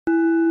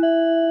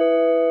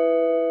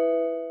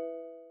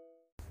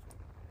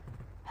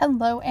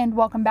Hello and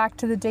welcome back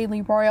to the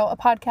Daily Royal, a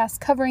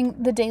podcast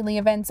covering the daily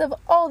events of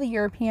all the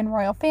European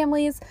royal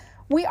families.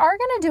 We are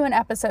going to do an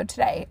episode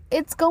today.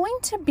 It's going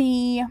to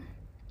be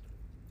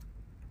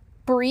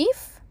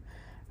brief.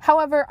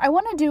 However, I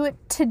want to do it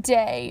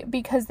today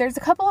because there's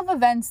a couple of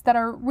events that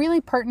are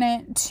really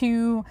pertinent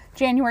to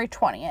January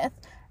 20th.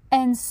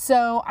 And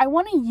so I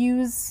want to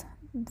use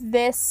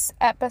this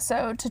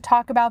episode to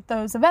talk about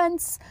those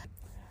events.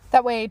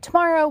 That way,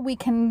 tomorrow we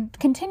can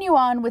continue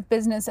on with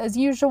business as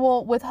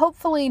usual with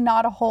hopefully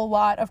not a whole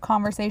lot of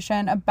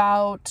conversation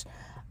about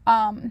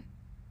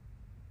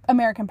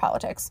American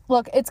politics.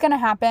 Look, it's going to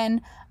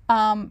happen,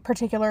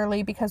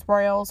 particularly because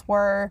royals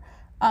were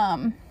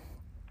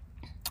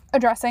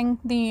addressing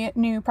the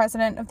new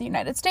president of the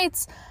United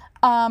States.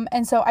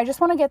 And so I just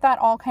want to get that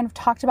all kind of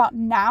talked about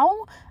now.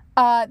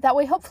 That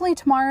way, hopefully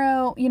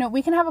tomorrow,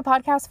 we can have a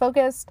podcast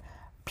focused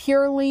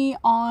purely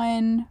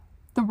on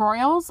the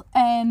royals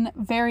and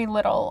very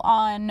little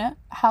on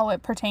how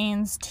it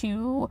pertains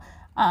to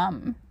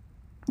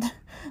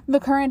the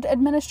current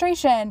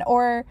administration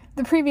or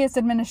the previous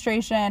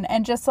administration.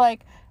 And just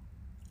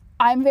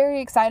I'm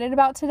very excited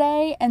about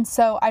today, and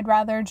so I'd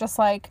rather just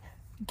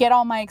get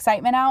all my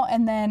excitement out,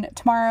 and then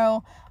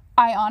tomorrow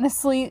I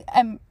honestly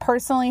am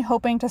personally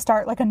hoping to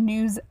start a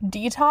news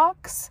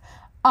detox,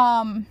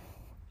 and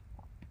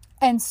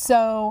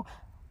so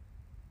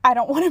I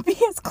don't want to be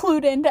as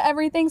clued into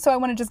everything, so I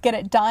want to just get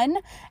it done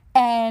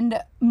and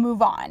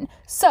move on.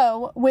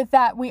 So with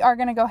that, we are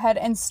going to go ahead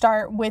and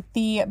start with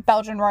the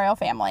Belgian royal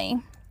family.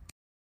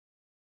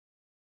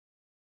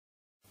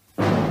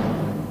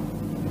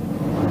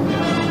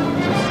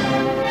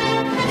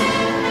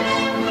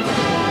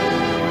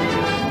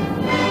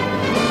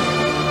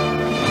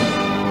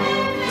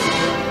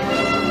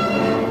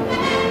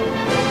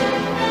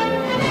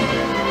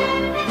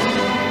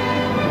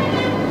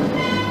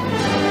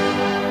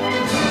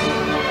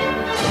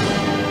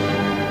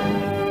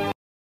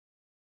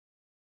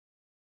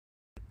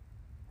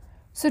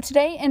 So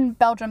today in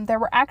Belgium, there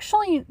were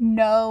actually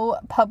no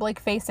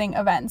public-facing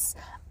events.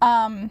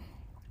 The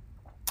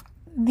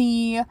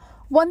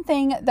one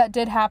thing that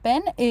did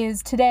happen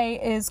is today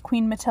is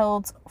Queen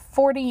Mathilde's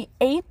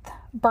 48th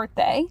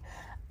birthday.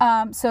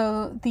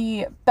 So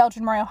the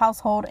Belgian royal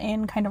household,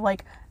 in kind of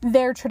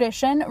their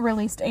tradition,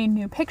 released a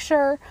new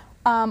picture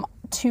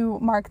to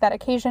mark that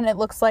occasion. It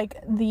looks like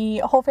the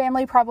whole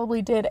family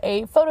probably did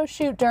a photo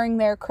shoot during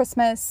their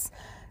Christmas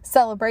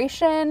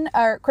celebration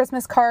or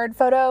Christmas card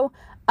photo.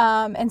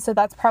 And so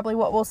that's probably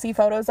what we'll see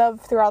photos of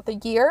throughout the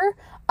year.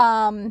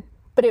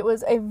 But it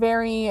was a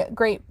very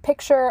great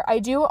picture. I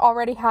do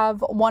already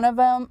have one of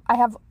them. I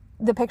have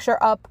the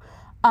picture up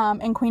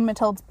in Queen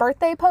Mathilde's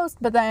birthday post,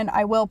 but then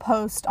I will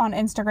post on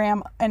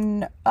Instagram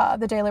and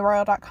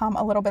thedailyroyal.com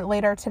a little bit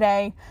later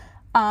today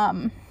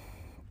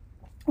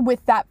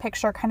with that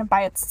picture kind of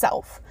by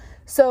itself.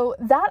 So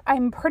that,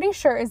 I'm pretty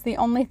sure, is the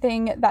only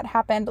thing that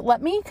happened.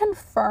 Let me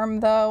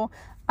confirm, though,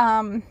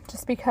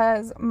 just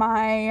because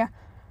my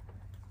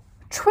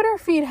Twitter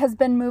feed has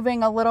been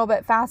moving a little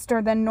bit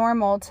faster than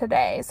normal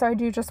today. So I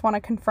do just want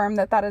to confirm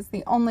that that is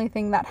the only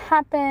thing that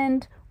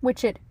happened,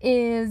 which it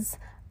is.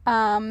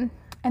 And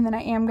then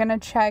I am going to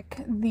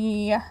check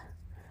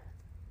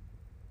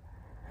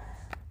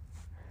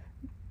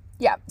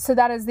so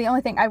that is the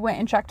only thing. I went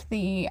and checked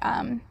the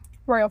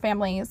royal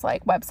family's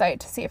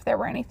website to see if there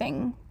were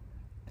anything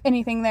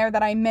there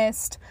that I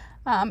missed,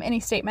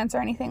 any statements or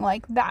anything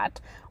like that,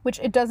 which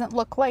it doesn't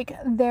look like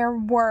there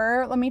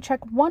were. Let me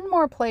check one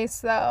more place,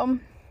 though.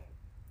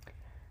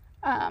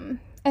 And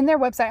their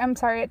website, I'm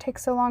sorry, it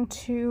takes so long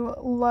to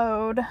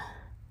load. I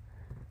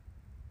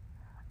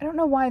don't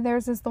know why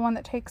theirs is the one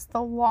that takes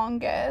the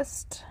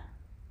longest.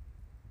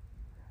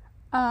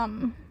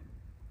 But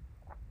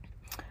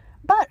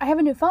I have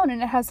a new phone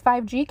and it has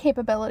 5G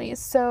capabilities,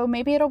 so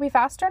maybe it'll be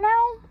faster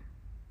now?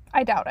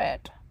 I doubt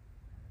it.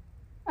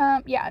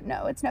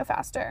 No, it's no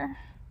faster.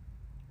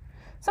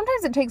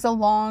 Sometimes it takes a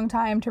long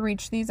time to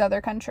reach these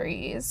other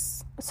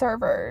countries'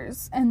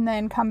 servers and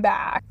then come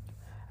back.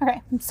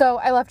 Okay, so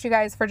I left you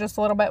guys for just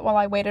a little bit while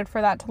I waited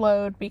for that to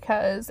load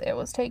because it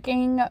was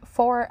taking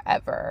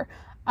forever.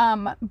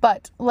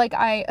 But like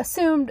I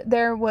assumed,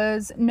 there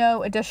was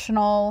no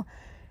additional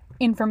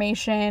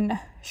information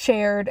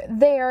shared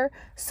there.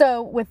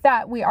 So with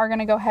that, we are going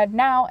to go ahead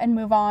now and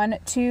move on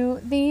to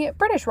the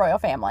British royal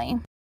family.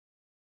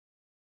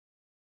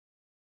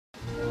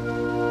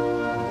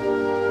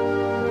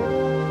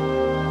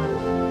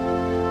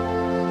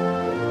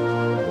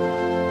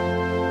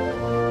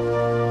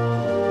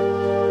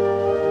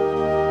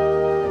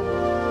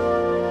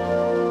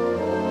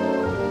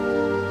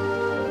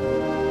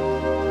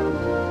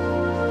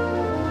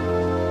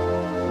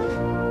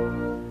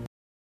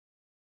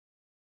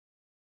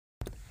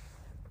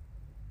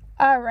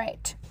 All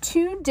right,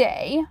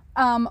 today,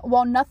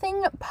 while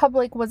nothing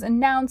public was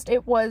announced,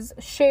 it was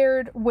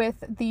shared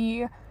with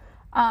the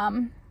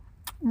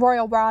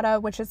Royal Rada,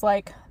 which is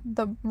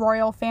the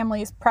royal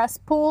family's press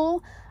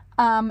pool,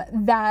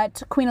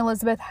 that Queen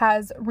Elizabeth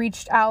has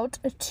reached out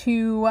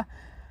to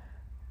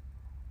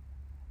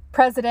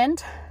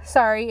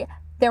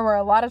there were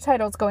a lot of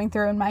titles going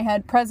through in my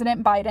head.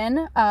 President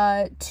Biden,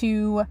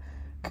 to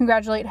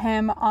congratulate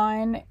him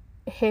on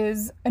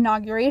his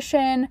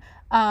inauguration.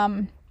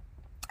 And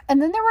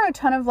then there were a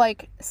ton of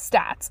like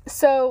stats.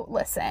 So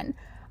listen,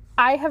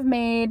 I have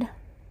made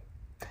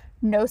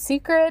no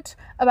secret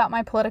about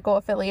my political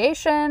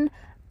affiliation.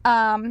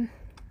 And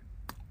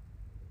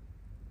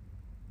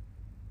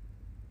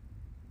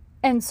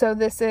so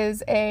this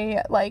is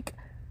a like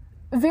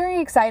very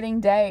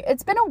exciting day.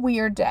 It's been a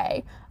weird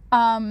day.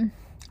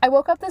 I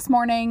woke up this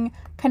morning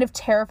kind of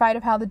terrified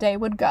of how the day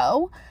would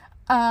go.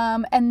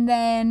 And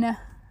then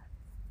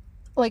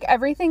like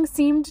everything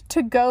seemed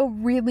to go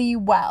really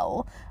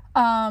well.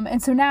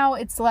 And so now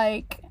it's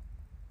like,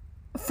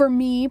 for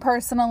me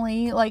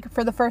personally, like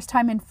for the first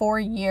time in 4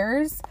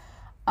 years,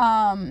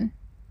 I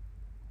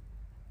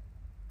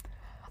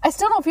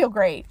still don't feel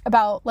great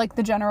about like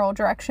the general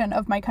direction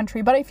of my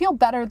country, but I feel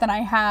better than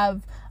I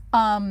have,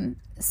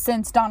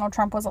 since Donald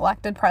Trump was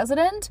elected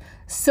president.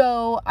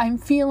 So I'm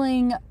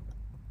feeling,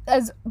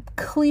 as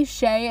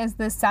cliche as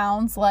this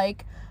sounds,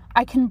 like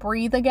I can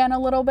breathe again a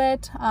little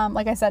bit.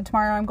 Like I said,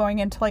 tomorrow I'm going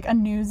into like a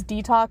news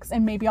detox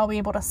and maybe I'll be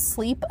able to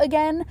sleep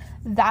again.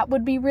 That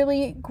would be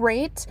really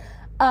great.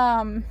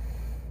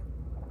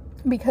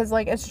 Because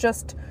like, it's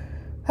just,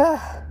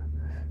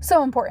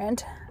 so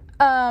important.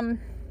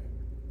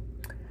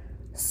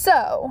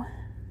 So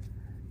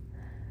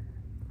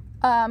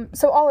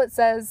all it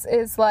says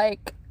is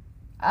like,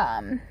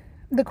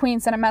 the Queen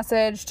sent a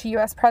message to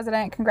U.S.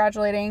 President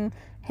congratulating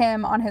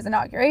him on his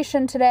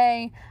inauguration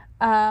today.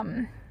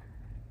 And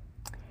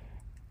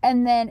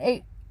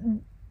then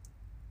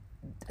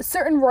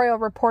certain royal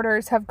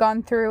reporters have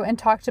gone through and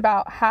talked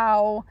about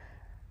how,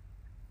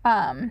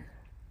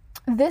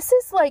 this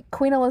is like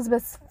Queen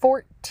Elizabeth's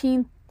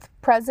 14th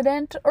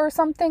president or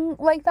something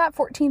like that,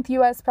 14th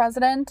U.S.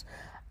 president,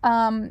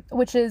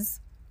 which is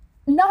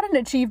not an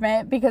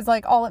achievement because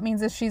like all it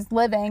means is she's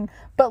living,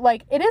 but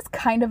like it is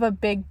kind of a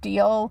big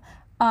deal.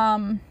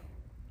 And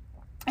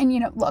you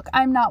know, look,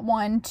 I'm not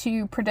one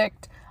to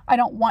predict, I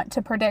don't want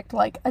to predict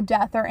like a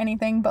death or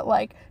anything, but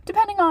like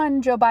depending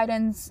on Joe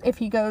Biden's, if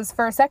he goes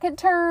for a second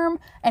term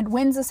and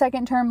wins a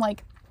second term,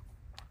 like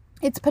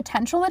it's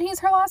potential that he's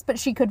her last, but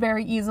she could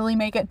very easily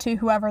make it to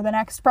whoever the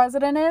next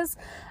president is.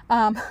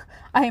 I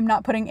am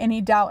not putting any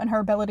doubt in her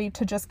ability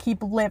to just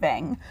keep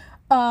living.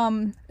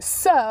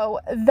 So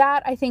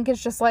that I think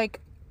is just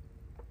like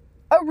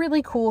a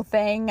really cool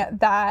thing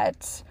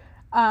that,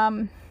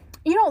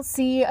 you don't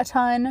see a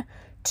ton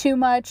too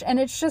much. And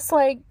it's just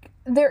like,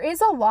 there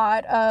is a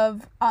lot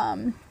of,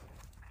 I'll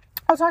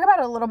talk about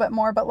it a little bit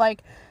more, but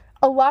like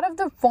a lot of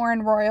the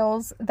foreign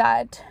royals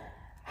that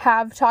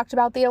have talked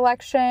about the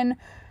election,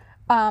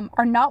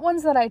 are not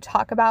ones that I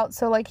talk about.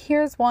 So like,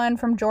 here's one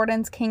from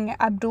Jordan's King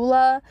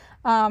Abdullah,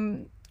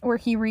 where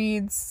he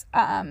reads,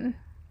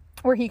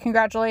 where he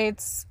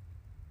congratulates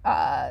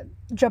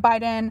Joe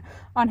Biden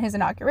on his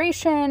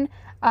inauguration,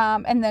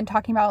 and then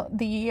talking about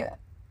the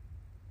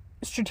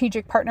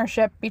strategic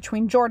partnership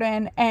between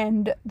Jordan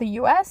and the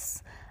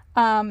U.S.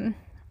 And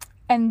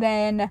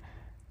then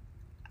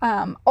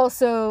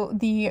also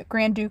the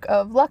Grand Duke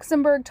of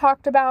Luxembourg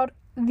talked about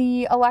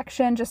the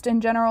election just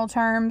in general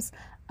terms.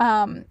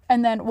 And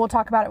then we'll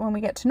talk about it when we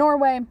get to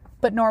Norway.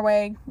 But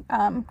Norway,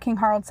 King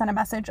Harald sent a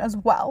message as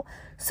well.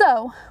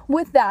 So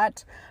with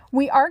that,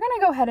 we are going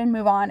to go ahead and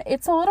move on.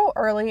 It's a little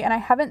early and I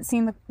haven't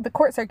seen the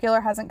court circular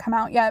hasn't come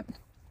out yet.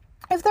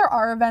 If there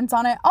are events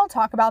on it, I'll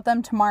talk about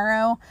them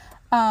tomorrow.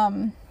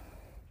 But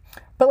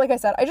like I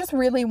said, I just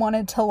really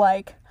wanted to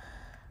like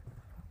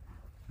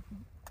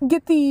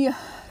get the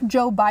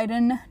Joe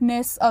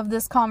Biden-ness of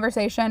this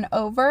conversation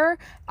over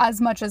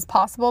as much as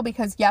possible,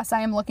 because yes,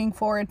 I am looking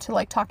forward to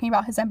like talking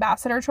about his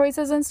ambassador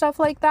choices and stuff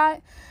like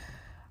that.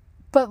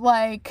 But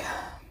like,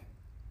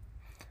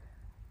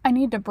 I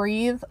need to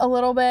breathe a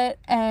little bit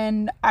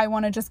and I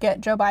want to just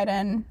get Joe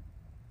Biden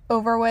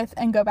over with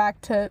and go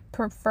back to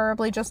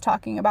preferably just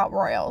talking about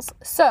royals.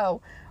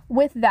 So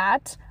with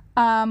that,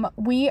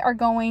 we are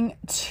going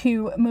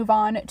to move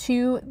on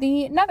to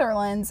the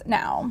Netherlands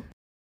now.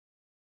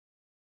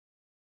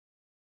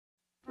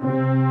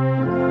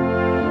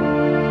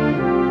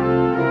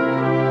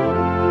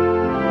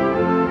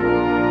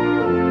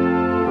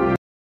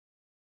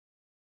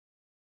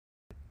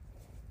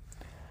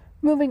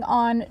 Moving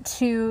on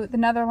to the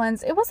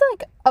Netherlands, it was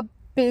like a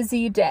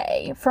busy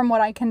day from what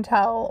I can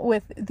tell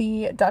with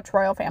the Dutch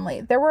royal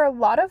family. There were a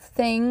lot of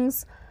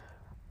things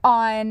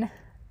on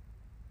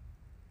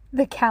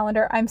the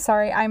calendar. I'm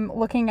sorry, I'm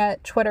looking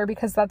at Twitter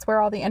because that's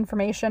where all the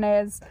information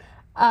is.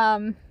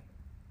 And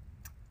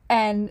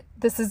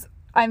this is,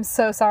 I'm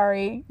so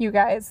sorry, you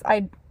guys.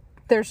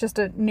 There's just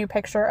a new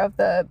picture of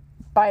the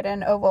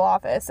Biden Oval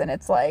Office and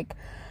it's like,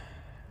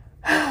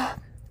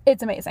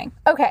 it's amazing.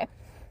 Okay.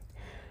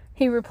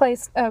 He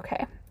replaced,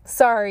 okay.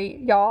 Sorry,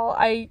 y'all.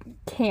 I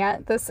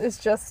can't. This is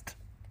just,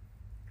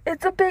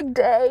 it's a big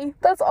day.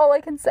 That's all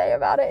I can say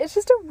about it. It's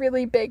just a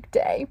really big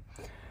day.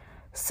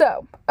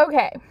 So,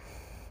 okay.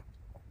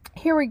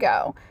 Here we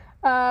go.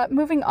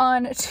 Moving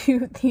on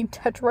to the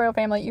Dutch royal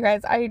family, you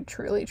guys, I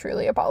truly,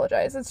 truly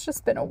apologize. It's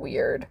just been a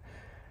weird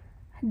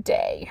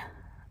day,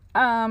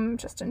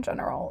 just in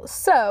general.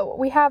 So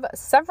we have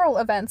several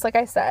events, like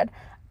I said.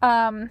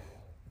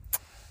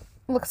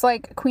 Looks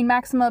like Queen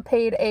Maxima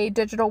paid a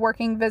digital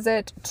working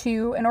visit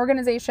to an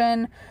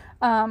organization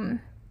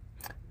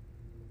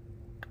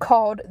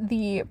called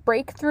the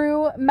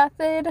Breakthrough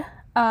Method,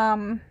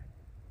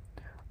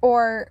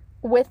 or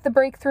with the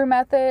Breakthrough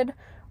Method,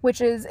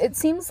 which is, it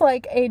seems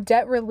like a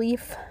debt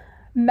relief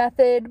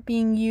method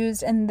being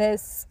used in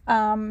this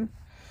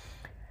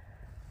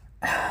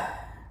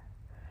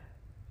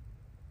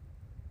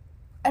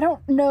I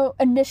don't know,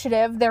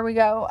 initiative, there we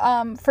go,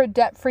 for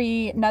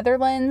debt-free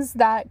Netherlands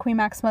that Queen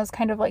Maxima is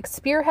kind of like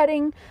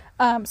spearheading.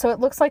 So it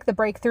looks like the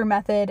Breakthrough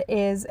Method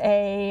is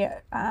a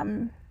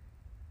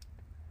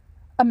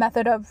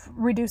method of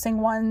reducing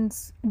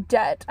one's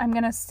debt. I'm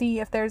going to see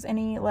if there's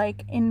any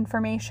like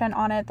information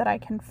on it that I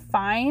can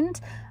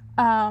find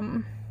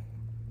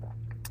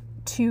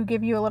to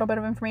give you a little bit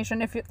of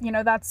information if, you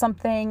know, that's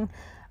something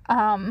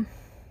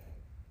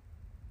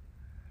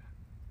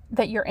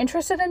that you're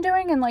interested in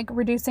doing and like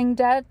reducing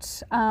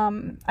debt.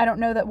 I don't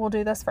know that we'll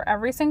do this for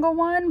every single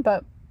one,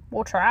 but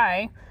we'll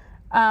try.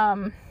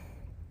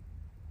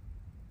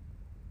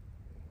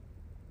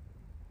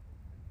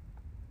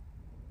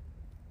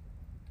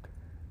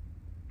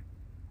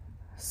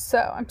 So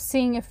I'm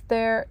seeing if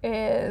there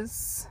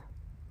is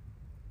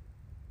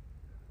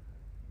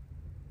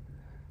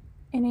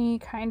any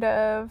kind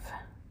of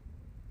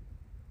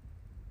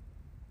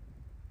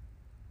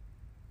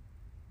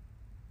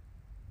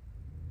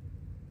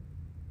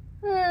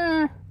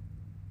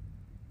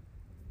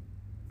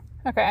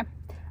okay.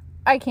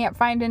 I can't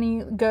find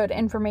any good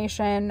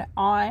information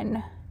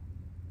on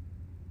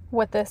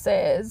what this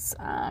is.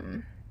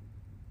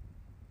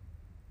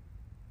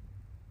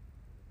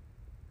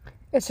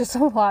 It's just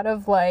a lot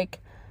of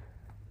like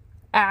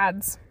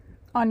ads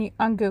on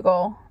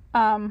Google.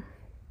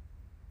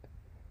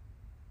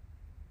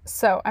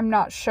 So I'm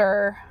not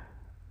sure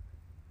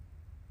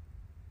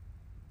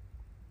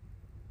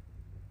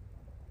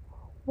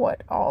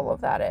what all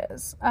of that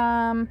is.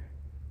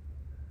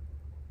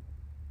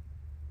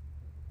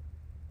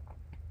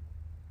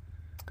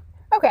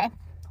 Okay,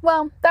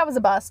 well, that was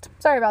a bust.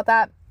 Sorry about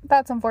that.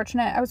 That's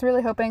unfortunate. I was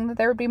really hoping that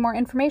there would be more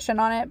information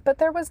on it, but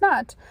there was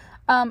not.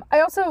 I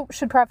also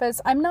should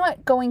preface, I'm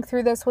not going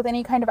through this with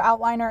any kind of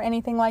outline or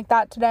anything like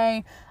that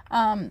today.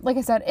 Like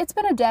I said, it's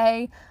been a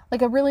day,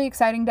 like a really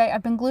exciting day.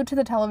 I've been glued to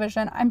the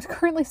television. I'm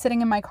currently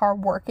sitting in my car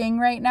working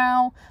right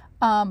now,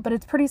 but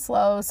it's pretty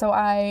slow, so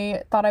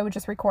I thought I would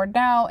just record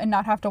now and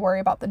not have to worry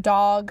about the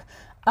dog,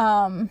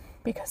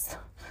 because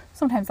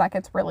sometimes that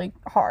gets really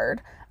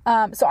hard.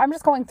 So I'm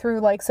just going through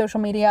like social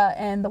media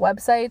and the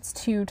websites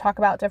to talk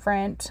about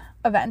different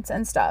events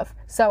and stuff.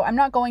 So I'm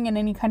not going in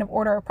any kind of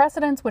order of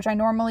precedence, which I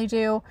normally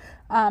do.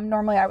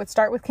 Normally I would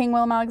start with King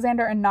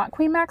Willem-Alexander and not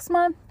Queen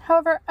Maxima.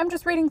 However, I'm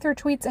just reading through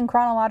tweets in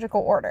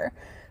chronological order.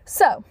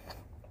 So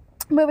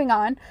moving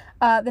on,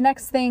 the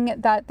next thing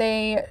that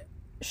they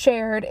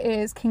shared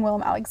is King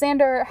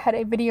Willem-Alexander had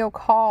a video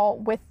call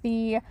with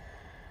the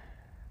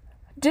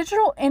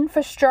digital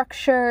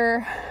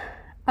infrastructure,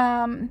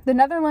 the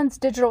Netherlands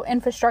Digital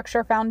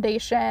Infrastructure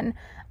Foundation,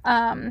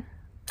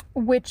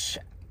 which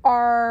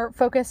are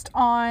focused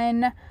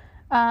on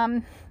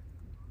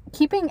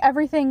keeping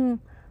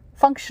everything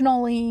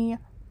functionally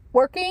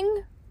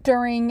working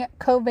during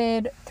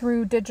COVID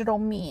through digital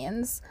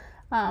means,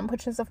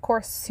 which is, of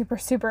course, super,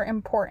 super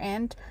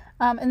important.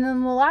 And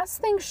then the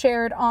last thing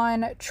shared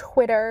on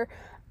Twitter,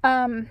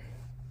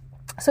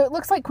 so it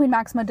looks like Queen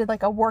Maxima did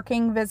like a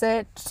working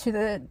visit to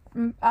the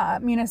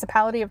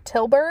municipality of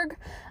Tilburg,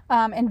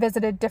 and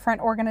visited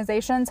different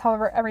organizations.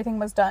 However, everything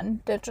was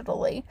done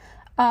digitally.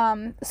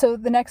 So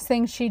the next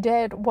thing she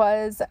did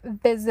was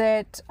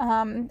visit,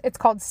 it's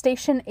called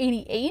Station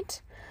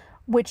 88,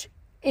 which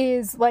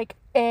is like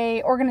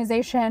a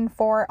organization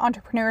for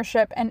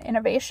entrepreneurship and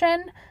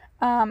innovation,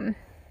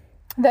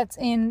 that's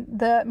in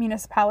the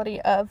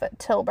municipality of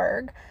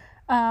Tilburg.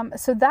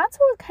 So that's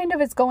what kind of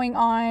is going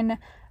on,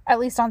 at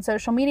least on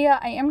social media.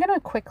 I am going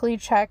to quickly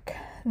check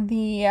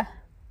the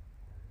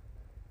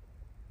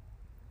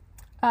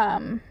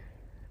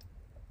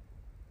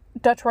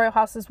Dutch Royal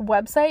House's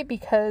website,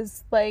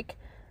 because like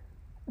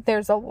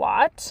there's a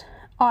lot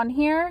on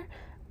here.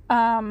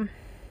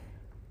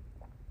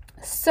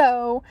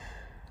 So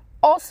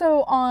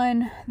also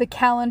on the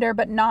calendar,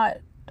 but not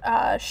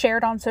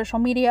shared on social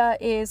media,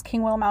 is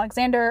King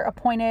Willem-Alexander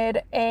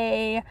appointed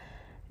a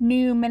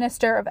new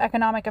Minister of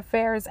Economic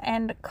Affairs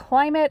and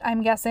Climate.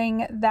 I'm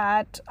guessing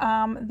that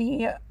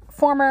the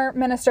former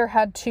minister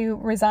had to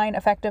resign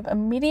effective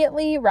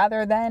immediately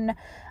rather than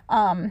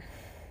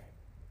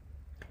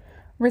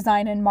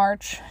resign in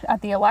March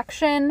at the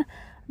election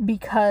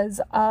because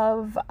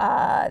of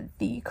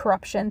the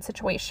corruption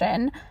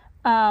situation.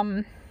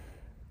 Okay,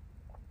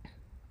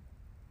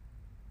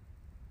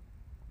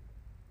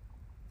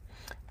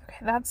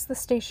 that's the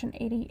Station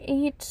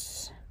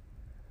 88.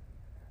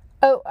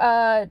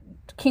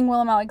 King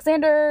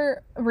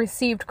Willem-Alexander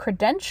received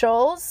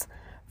credentials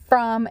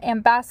from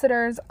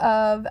ambassadors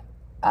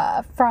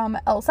from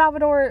El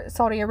Salvador,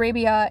 Saudi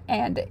Arabia,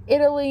 and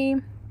Italy,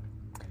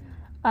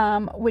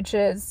 which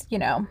is,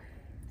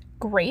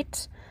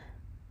 great.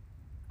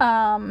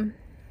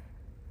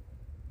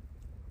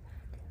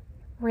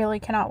 Really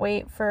cannot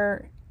wait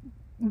for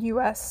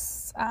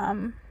U.S.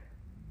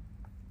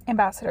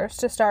 Ambassadors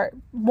to start,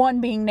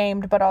 one, being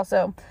named, but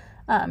also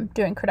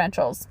doing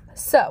credentials.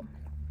 So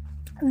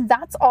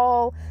that's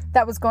all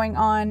that was going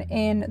on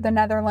in the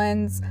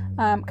Netherlands.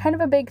 Kind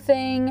of a big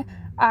thing.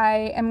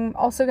 I am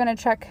also going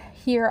to check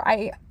here.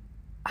 I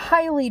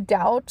highly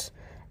doubt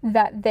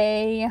that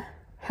they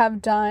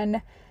have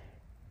done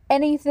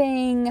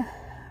anything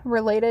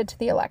related to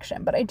the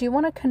election, but I do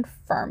want to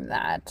confirm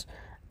that.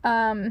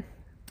 And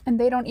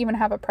they don't even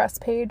have a press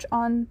page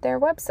on their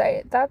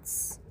website.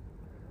 That's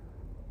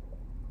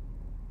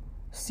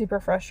super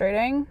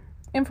frustrating.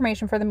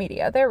 Information for the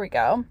media. There we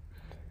go.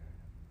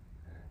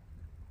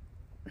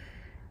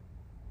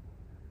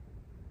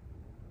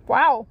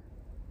 Wow.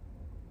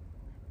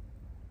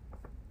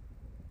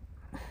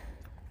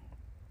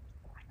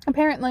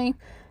 Apparently,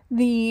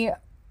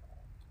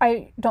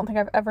 I don't think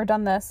I've ever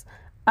done this.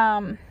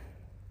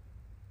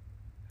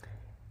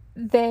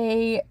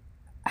 They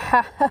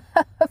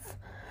have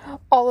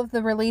all of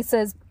the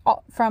releases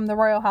from the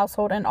royal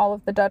household and all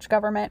of the Dutch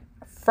government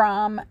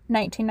from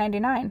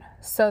 1999.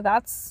 So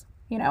that's,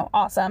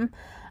 awesome.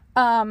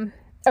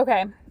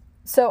 Okay.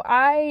 So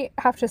I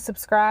have to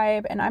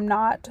subscribe, and I'm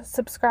not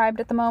subscribed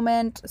at the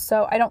moment.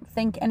 So I don't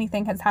think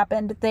anything has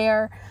happened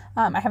there.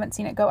 I haven't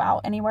seen it go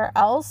out anywhere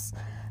else.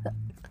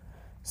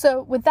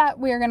 So with that,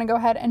 we are going to go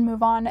ahead and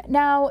move on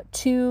now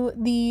to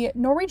the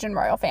Norwegian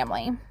royal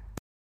family.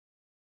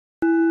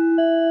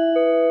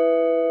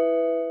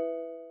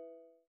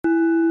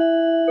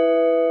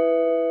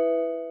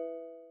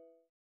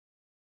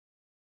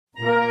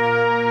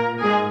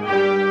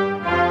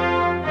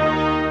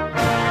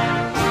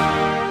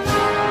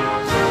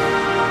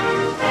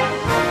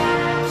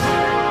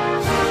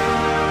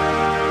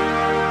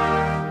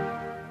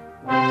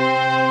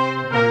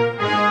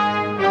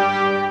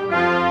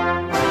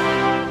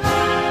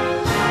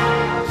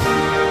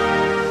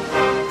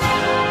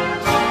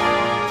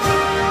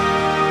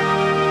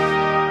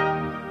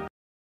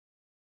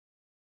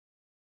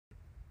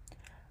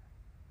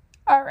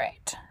 All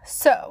right,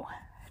 so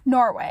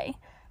Norway.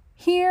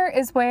 Here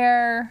is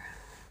where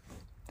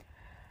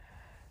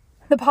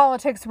the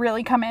politics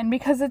really come in,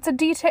 because it's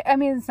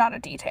it's not a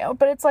detailed,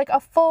 but it's like a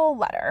full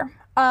letter.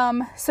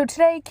 So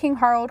today, King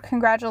Harald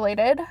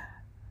congratulated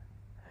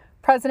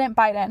President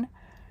Biden.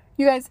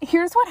 You guys,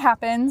 here's what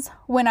happens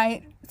when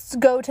I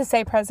go to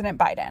say President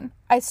Biden.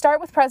 I start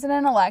with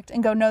President-elect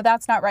and go, no,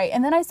 that's not right.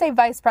 And then I say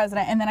Vice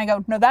President, and then I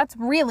go, no, that's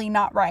really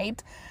not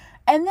right.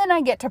 And then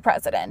I get to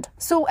president.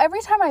 So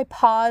every time I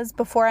pause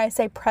before I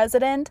say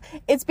president,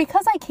 it's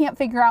because I can't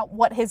figure out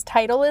what his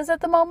title is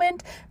at the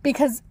moment,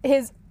 because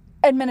his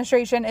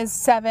administration is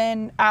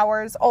 7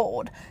 hours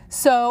old.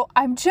 So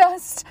I'm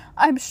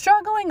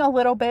struggling a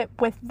little bit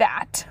with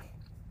that.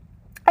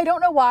 I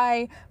don't know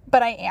why,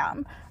 but I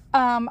am.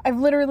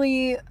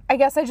 I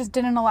guess I just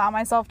didn't allow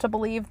myself to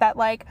believe that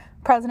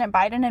President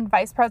Biden and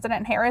Vice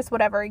President Harris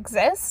would ever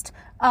exist.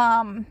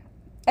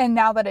 And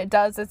now that it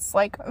does, it's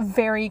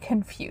very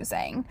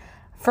confusing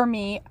for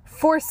me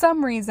for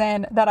some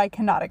reason that I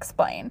cannot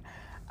explain.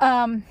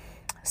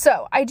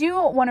 So I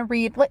do want to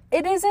read,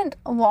 it isn't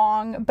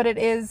long, but it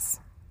is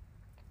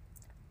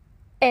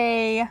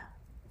a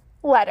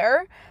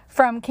letter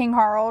from King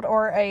Harald,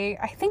 or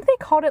I think they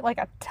called it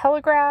a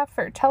telegraph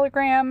or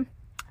telegram.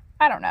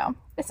 I don't know.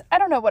 I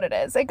don't know what it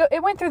is.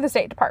 It went through the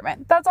State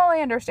Department. That's all I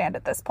understand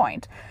at this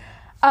point.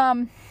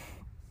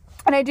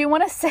 And I do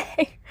want to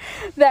say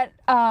that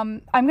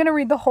I'm going to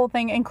read the whole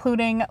thing,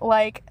 including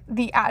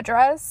the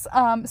address.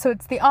 So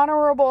it's the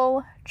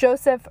Honorable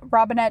Joseph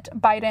Robinette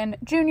Biden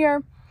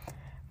Jr.,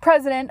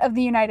 President of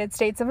the United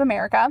States of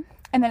America.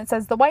 And then it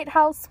says the White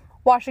House,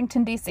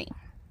 Washington, D.C.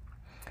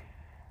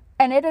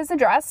 And it is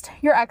addressed,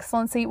 Your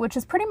Excellency, which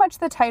is pretty much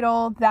the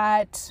title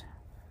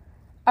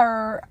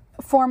or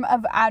form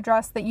of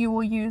address that you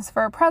will use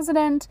for a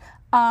president.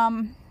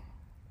 Kings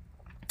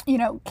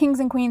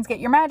and queens get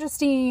Your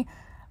Majesty.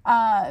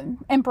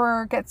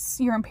 Emperor gets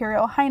Your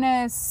Imperial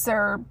Highness,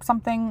 or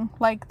something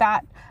like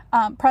that.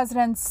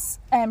 Presidents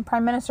and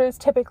prime ministers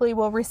typically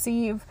will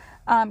receive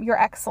Your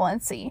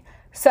Excellency.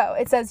 So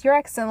it says, Your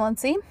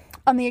Excellency,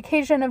 on the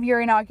occasion of your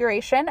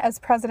inauguration as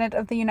President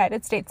of the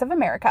United States of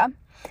America,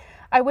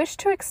 I wish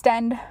to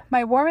extend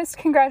my warmest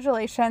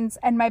congratulations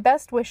and my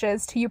best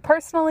wishes to you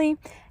personally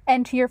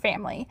and to your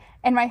family,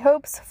 and my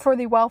hopes for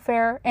the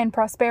welfare and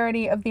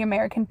prosperity of the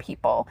American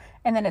people.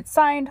 And then it's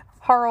signed,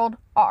 Harald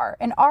R.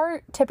 And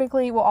R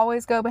typically will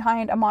always go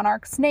behind a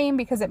monarch's name,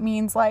 because it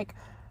means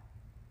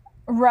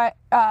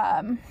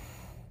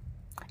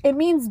it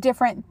means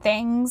different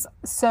things.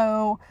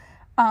 So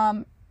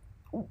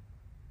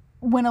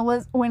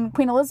when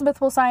Queen Elizabeth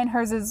will sign,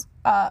 hers is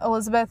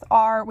Elizabeth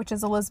R, which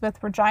is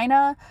Elizabeth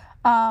Regina.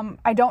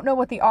 I don't know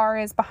what the R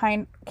is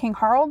behind King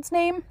Harald's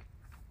name,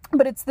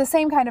 but it's the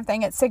same kind of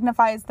thing. It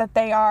signifies that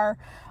they are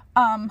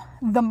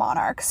the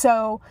monarch.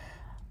 So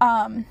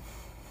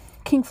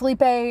King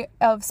Felipe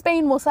of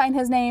Spain will sign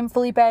his name,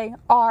 Felipe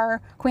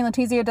R. Queen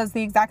Letizia does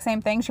the exact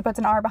same thing. She puts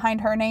an R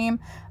behind her name.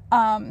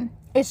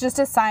 It's just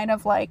a sign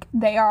of like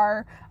they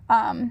are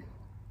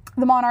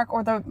the monarch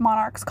or the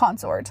monarch's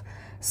consort.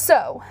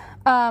 So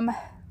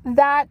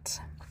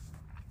that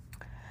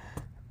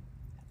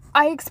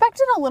I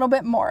expected a little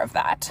bit more of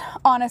that,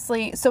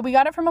 honestly. So we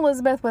got it from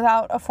Elizabeth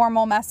without a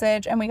formal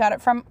message, and we got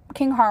it from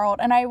King Harald,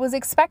 and I was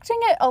expecting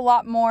it a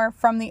lot more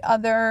from the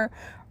other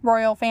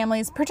royal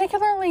families,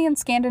 particularly in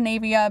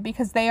Scandinavia,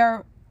 because they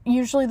are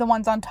usually the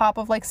ones on top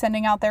of like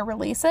sending out their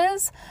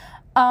releases.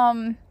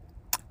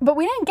 But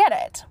we didn't get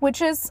it,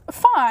 which is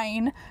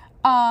fine.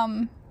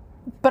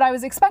 But I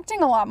was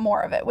expecting a lot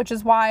more of it, which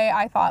is why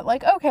I thought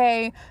like,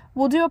 okay,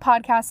 we'll do a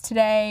podcast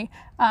today,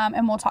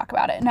 and we'll talk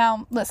about it.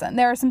 Now, listen,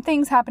 there are some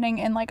things happening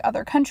in like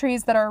other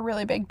countries that are a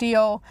really big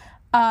deal.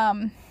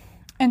 And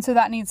so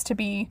that needs to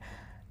be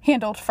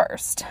handled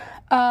first.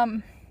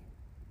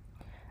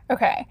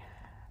 Okay.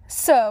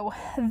 So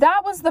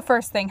that was the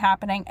first thing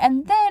happening.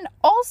 And then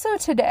also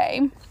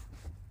today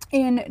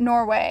in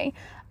Norway,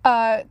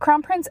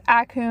 Crown Prince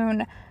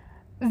Haakon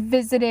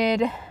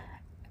visited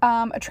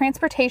a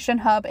transportation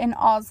hub in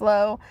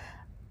Oslo.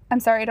 I'm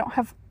sorry, I don't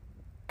have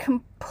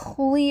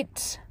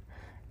complete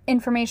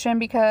information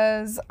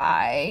because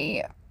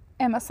I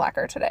am a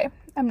slacker today.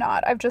 I'm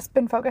not. I've just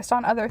been focused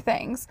on other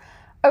things.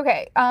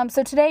 Okay,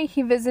 so today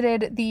he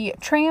visited the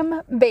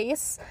tram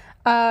base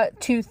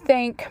to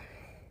thank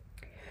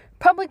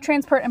public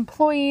transport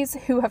employees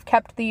who have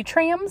kept the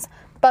trams,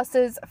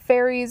 buses,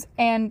 ferries,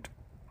 and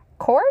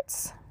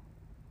courts.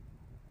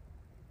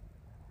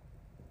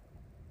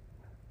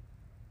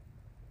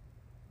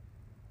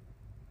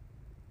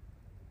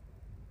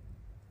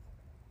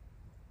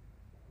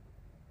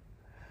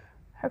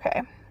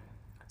 Okay.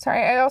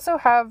 Sorry, I also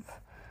have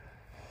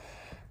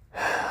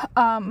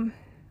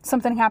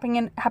something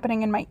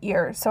happening in my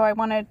ears, so I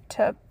wanted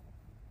to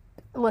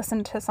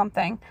listen to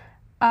something.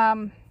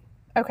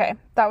 Okay,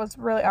 that was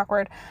really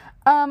awkward.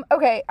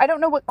 Okay, I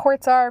don't know what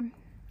courts are,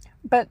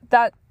 but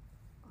that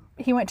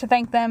he went to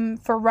thank them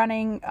for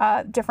running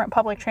different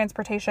public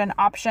transportation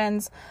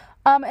options.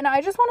 And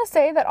I just want to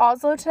say that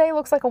Oslo today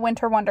looks like a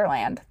winter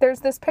wonderland. There's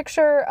this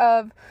picture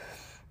of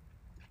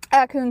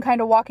Haakon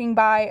kind of walking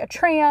by a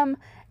tram,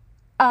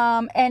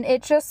 and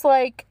it just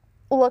like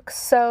looks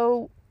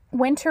so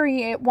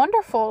wintry,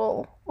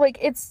 wonderful. Like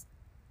it's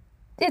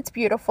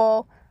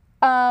beautiful.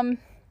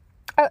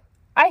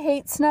 I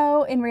hate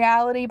snow in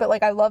reality, but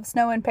like I love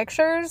snow in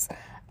pictures.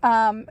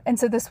 And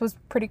so this was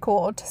pretty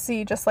cool to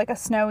see just like a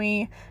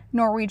snowy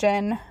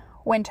Norwegian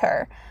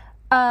winter.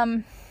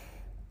 Okay,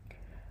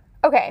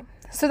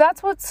 so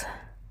that's what's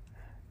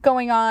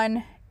going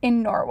on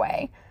in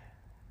Norway.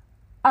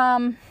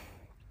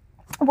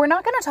 We're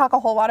not going to talk a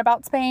whole lot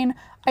about Spain.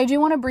 I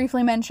do want to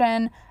briefly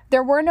mention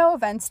there were no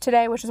events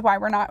today, which is why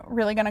we're not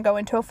really going to go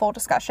into a full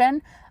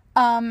discussion.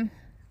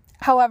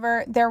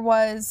 However, there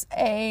was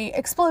a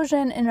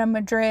explosion in a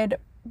Madrid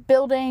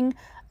building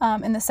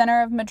in the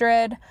center of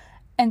Madrid.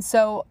 And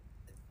so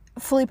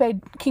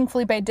King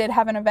Felipe did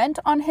have an event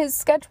on his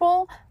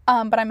schedule,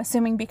 but I'm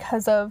assuming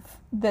because of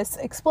this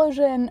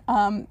explosion,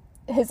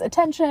 his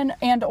attention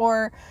and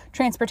or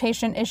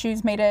transportation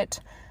issues made it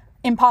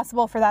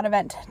impossible for that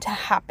event to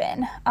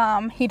happen.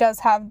 He does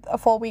have a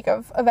full week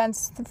of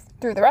events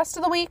through the rest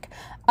of the week.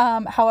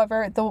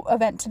 However, the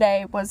event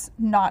today was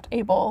not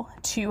able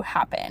to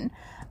happen.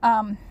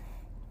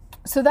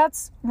 So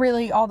that's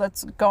really all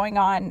that's going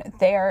on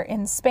there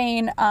in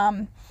Spain.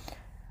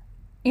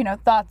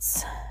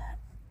 Thoughts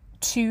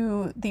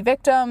to the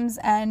victims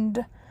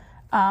and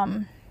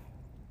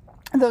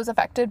those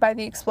affected by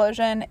the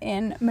explosion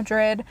in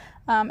Madrid.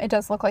 It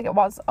does look like it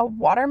was a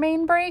water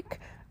main break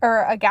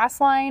or a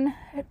gas line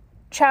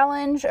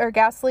challenge or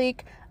gas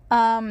leak.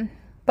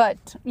 But,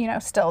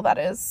 still that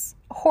is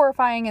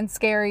horrifying and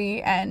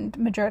scary, and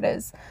Madrid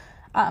is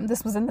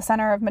this was in the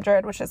center of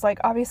Madrid, which is like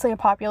obviously a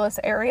populous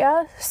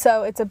area,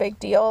 so it's a big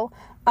deal.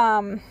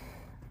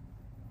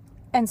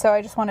 And so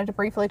I just wanted to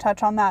briefly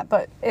touch on that,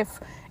 but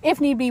if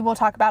need be, we'll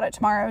talk about it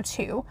tomorrow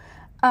too.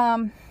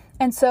 And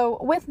so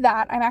with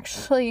that, I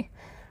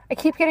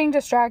keep getting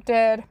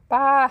distracted.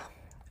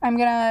 I'm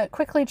gonna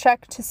quickly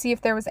check to see if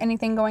there was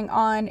anything going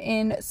on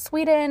in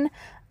Sweden,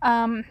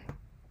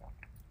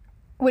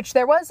 which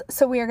there was,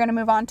 so we are gonna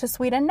move on to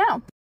Sweden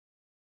now.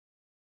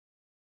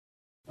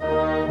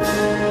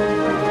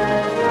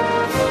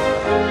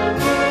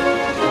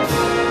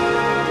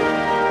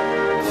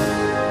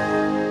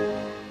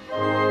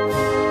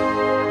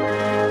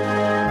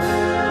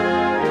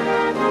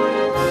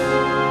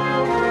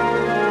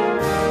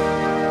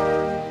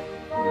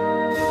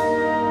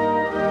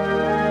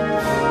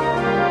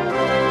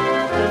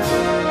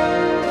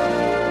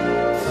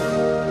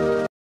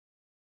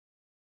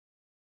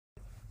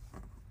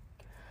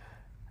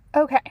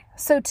 Okay,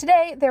 so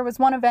today there was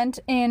one event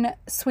in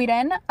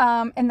Sweden,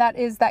 and that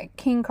is that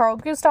King Carl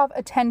Gustaf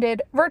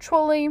attended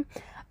virtually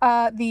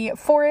the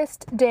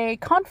Forest Day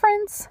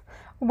conference,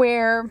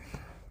 where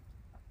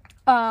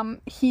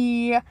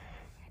he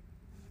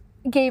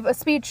gave a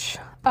speech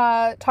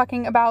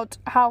talking about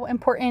how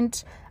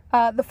important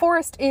the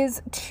forest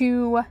is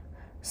to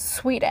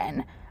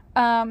Sweden.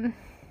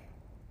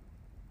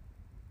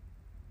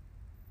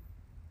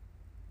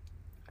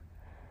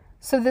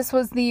 So this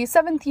was the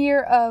 7th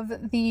year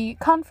of the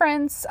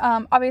conference.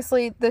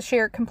 Obviously, this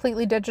year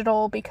completely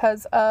digital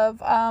because of,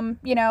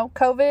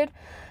 COVID.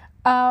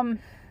 And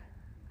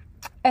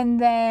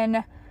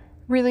then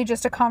really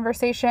just a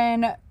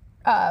conversation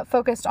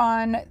focused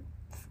on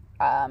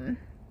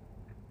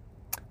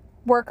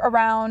work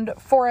around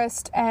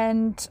forest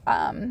and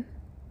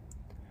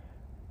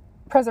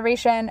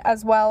preservation,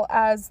 as well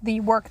as the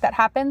work that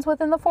happens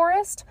within the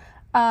forest.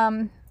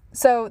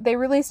 So they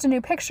released a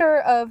new picture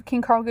of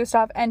King Carl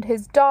Gustaf and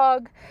his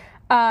dog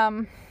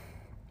hanging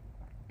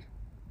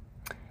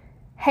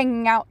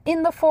out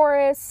in the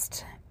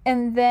forest,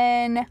 and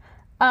then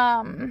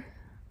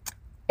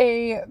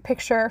a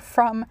picture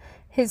from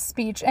his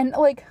speech. And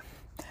I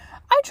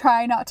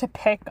try not to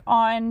pick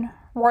on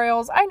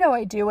royals. I know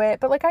I do it,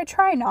 but I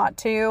try not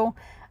to.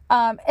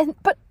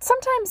 But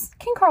sometimes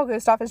King Carl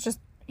Gustaf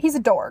he's a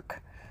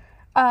dork.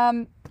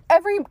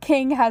 Every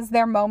king has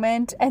their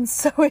moment, and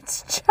so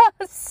it's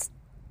just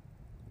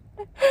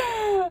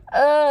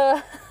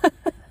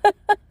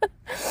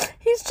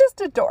he's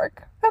just a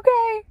dork,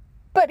 okay?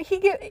 But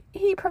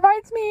he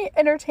provides me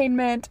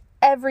entertainment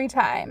every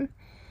time.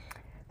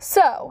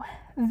 So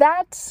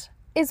that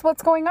is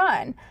what's going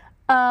on.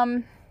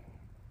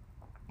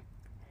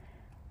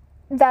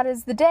 That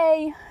is the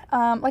day.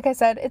 Like I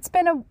said, it's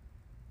been an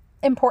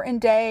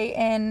important day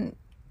in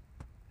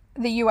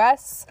the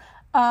US.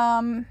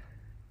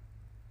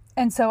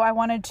 And so I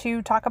wanted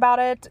to talk about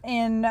it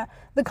in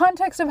the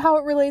context of how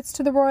it relates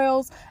to the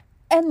royals.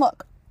 And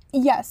look,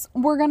 yes,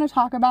 we're going to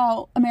talk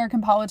about American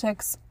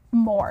politics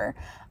more,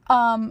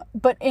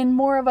 but in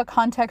more of a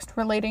context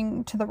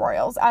relating to the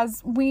royals,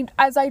 as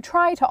I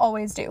try to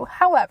always do.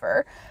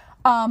 However,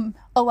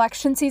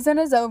 election season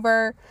is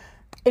over.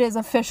 It is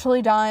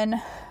officially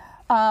done.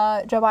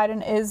 Joe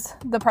Biden is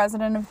the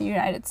president of the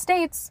United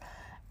States,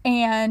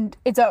 and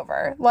it's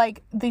over.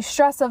 The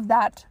stress of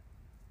that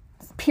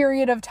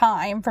period of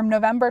time from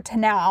November to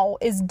now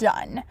is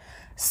done.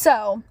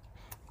 So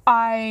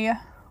I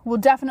will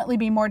definitely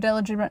be more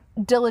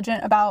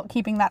diligent about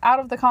keeping that out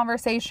of the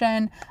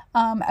conversation,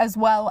 as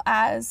well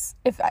as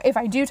if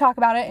I do talk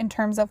about it in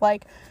terms of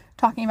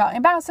talking about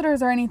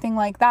ambassadors or anything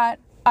like that,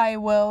 I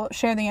will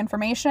share the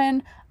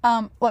information.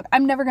 Look,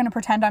 I'm never going to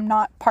pretend I'm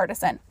not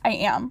partisan.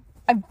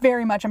 I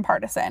very much am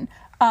partisan.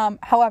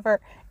 However,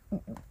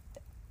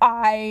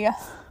 I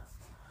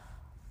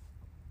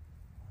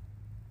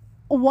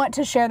want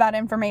to share that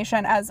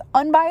information as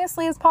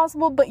unbiasedly as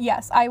possible, but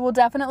yes, I will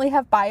definitely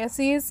have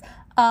biases,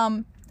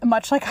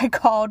 much like I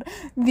called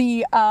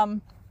the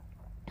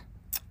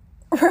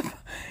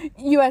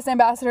U.S.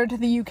 ambassador to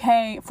the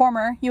U.K.,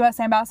 former U.S.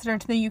 ambassador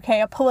to the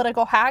U.K., a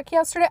political hack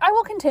yesterday. I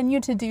will continue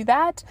to do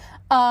that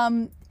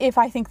if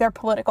I think they're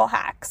political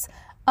hacks.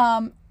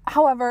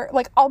 However,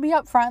 I'll be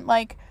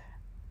upfront,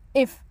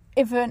 if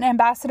an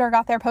ambassador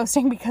got their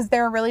posting because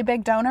they're a really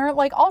big donor,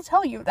 I'll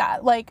tell you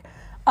that.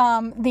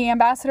 The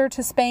ambassador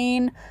to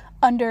Spain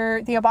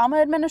under the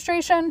Obama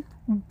administration,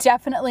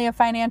 definitely a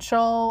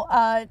financial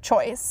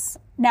choice.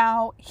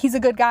 Now, he's a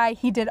good guy.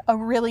 He did a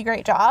really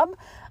great job.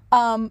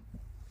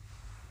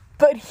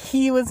 But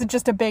he was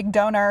just a big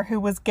donor who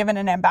was given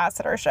an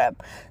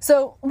ambassadorship.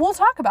 So we'll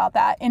talk about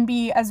that and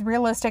be as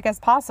realistic as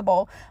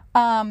possible.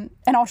 And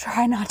I'll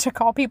try not to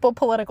call people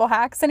political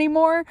hacks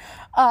anymore,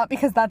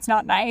 because that's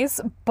not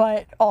nice,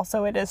 but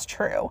also it is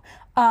true.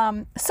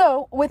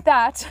 So with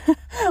that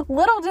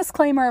little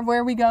disclaimer of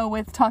where we go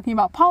with talking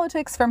about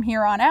politics from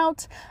here on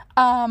out,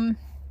 I'm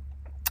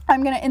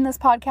going to end this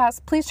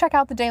podcast. Please check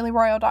out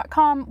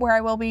thedailyroyal.com, where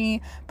I will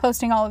be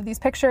posting all of these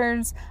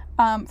pictures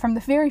from the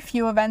very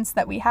few events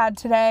that we had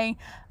today.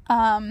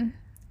 And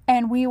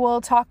we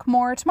will talk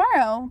more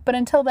tomorrow. But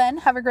until then,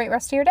 have a great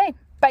rest of your day.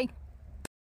 Bye.